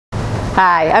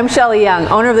Hi, I'm Shelley Young,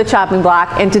 owner of the Chopping Block,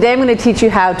 and today I'm going to teach you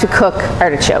how to cook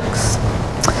artichokes.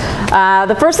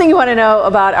 The first thing you want to know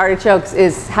about artichokes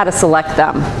is how to select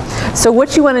them. So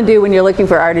what you want to do when you're looking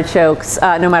for artichokes,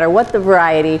 no matter what the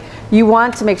variety, you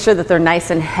want to make sure that they're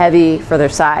nice and heavy for their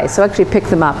size. So actually pick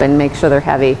them up and make sure they're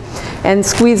heavy. And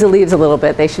squeeze the leaves a little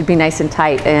bit. They should be nice and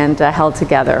tight and held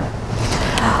together.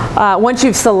 Once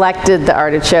you've selected the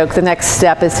artichoke, the next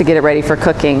step is to get it ready for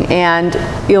cooking. And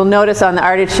you'll notice on the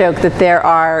artichoke that there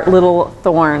are little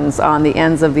thorns on the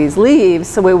ends of these leaves.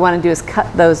 So what we want to do is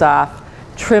cut those off,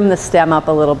 trim the stem up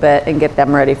a little bit, and get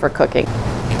them ready for cooking.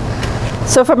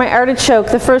 So for my artichoke,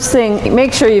 the first thing,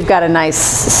 make sure you've got a nice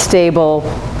stable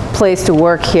place to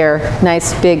work here.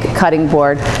 Nice big cutting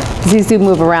board. These do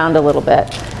move around a little bit.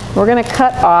 We're going to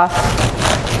cut off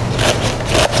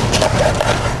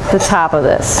the top of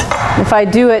this. If I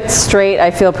do it straight, I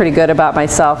feel pretty good about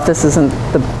myself. This isn't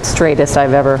the straightest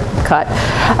I've ever cut.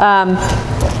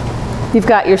 You've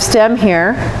got your stem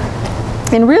here,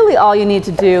 and really all you need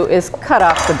to do is cut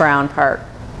off the brown part.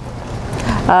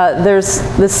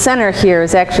 The center here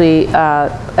is actually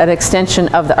an extension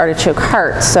of the artichoke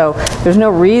heart, so there's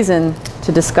no reason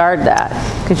to discard that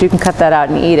because you can cut that out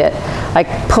and eat it. I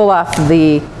pull off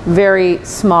the very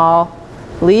small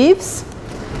leaves,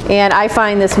 and I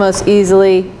find this most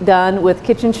easily done with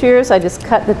kitchen shears. I just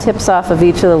cut the tips off of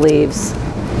each of the leaves.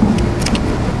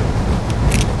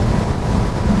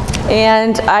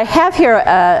 And I have here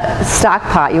a stock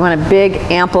pot. You want a big,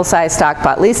 ample size stock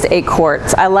pot, at least 8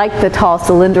 quarts. I like the tall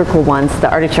cylindrical ones. The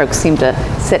artichokes seem to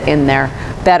sit in there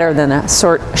better than a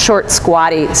short,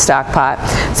 squatty stock pot.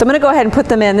 So I'm going to go ahead and put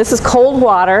them in. This is cold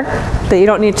water, that you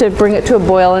don't need to bring it to a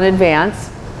boil in advance.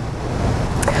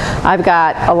 I've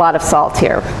got a lot of salt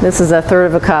here. This is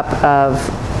 1/3 cup of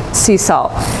sea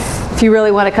salt. If you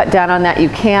really want to cut down on that, you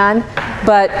can,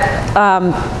 but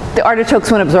the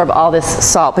artichokes won't absorb all this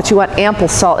salt, but you want ample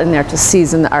salt in there to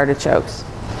season the artichokes.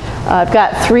 I've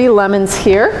got 3 lemons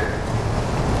here.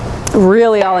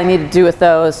 Really all I need to do with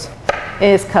those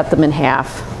is cut them in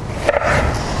half.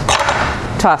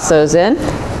 Toss those in.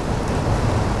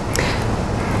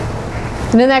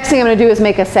 And the next thing I'm going to do is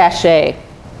make a sachet.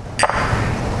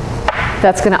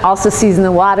 That's going to also season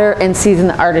the water and season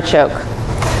the artichoke.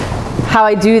 How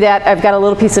I do that, I've got a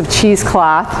little piece of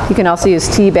cheesecloth. You can also use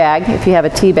tea bag if you have a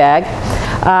tea bag.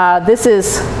 This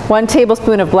is 1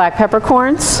 tablespoon of black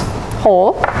peppercorns,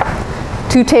 whole,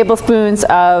 2 tablespoons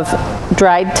of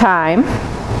dried thyme,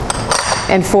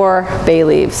 and 4 bay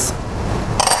leaves.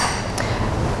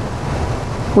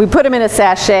 We put them in a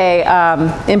sachet,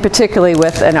 in particularly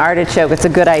with an artichoke. It's a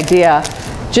good idea,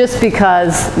 just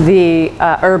because the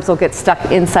herbs will get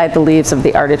stuck inside the leaves of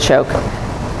the artichoke.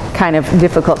 Kind of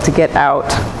difficult to get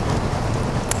out.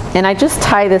 And I just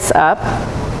tie this up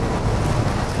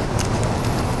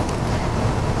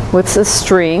with a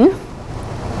string.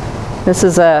 This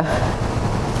is a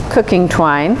cooking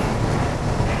twine.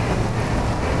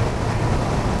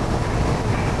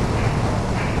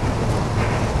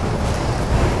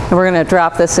 And we're going to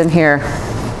drop this in here.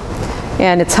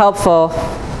 And it's helpful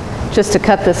just to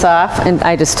cut this off, and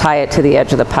I just tie it to the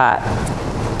edge of the pot.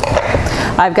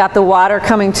 I've got the water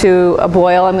coming to a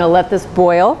boil. I'm going to let this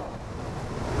boil.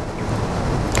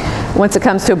 Once it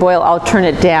comes to a boil, I'll turn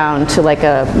it down to like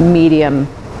a medium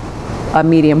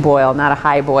boil, not a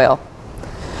high boil.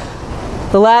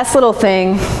 The last little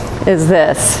thing is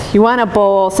this. You want a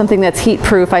bowl, something that's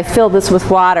heat-proof. I filled this with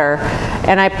water,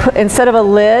 and I put, instead of a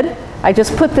lid, I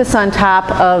just put this on top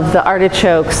of the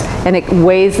artichokes, and it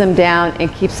weighs them down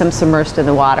and keeps them submerged in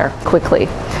the water quickly.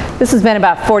 This has been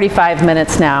about 45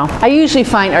 minutes now. I usually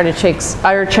find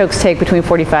artichokes take between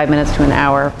 45 minutes to an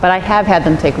hour, but I have had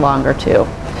them take longer too.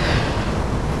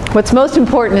 What's most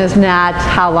important is not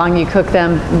how long you cook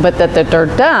them, but that they're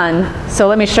done. So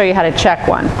let me show you how to check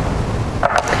one.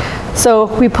 So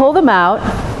we pull them out,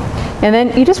 and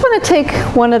then you just want to take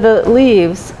one of the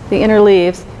leaves, the inner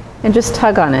leaves, and just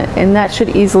tug on it, and that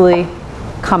should easily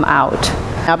come out.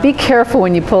 Now be careful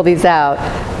when you pull these out.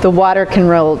 The water can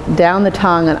roll down the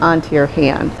tongue and onto your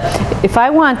hand. If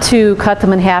I want to cut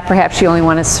them in half, perhaps you only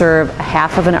want to serve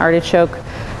half of an artichoke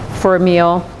for a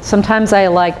meal. Sometimes I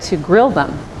like to grill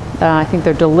them. I think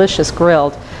they're delicious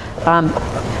grilled.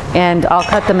 And I'll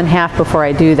cut them in half before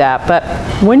I do that. But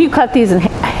when you cut these in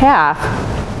half,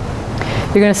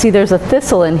 you're going to see there's a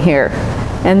thistle in here,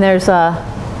 and there's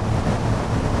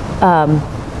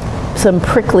some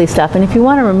prickly stuff, and if you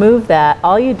want to remove that,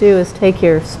 all you do is take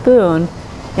your spoon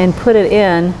and put it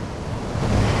in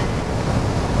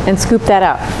and scoop that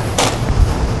out,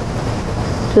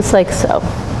 just like so.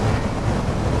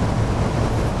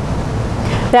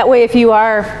 That way, if you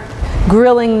are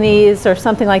grilling these or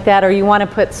something like that, or you want to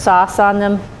put sauce on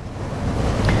them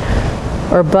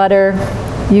or butter,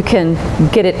 you can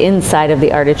get it inside of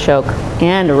the artichoke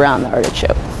and around the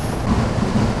artichoke.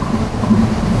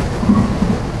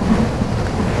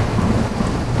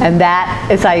 And that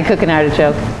is how you cook an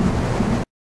artichoke.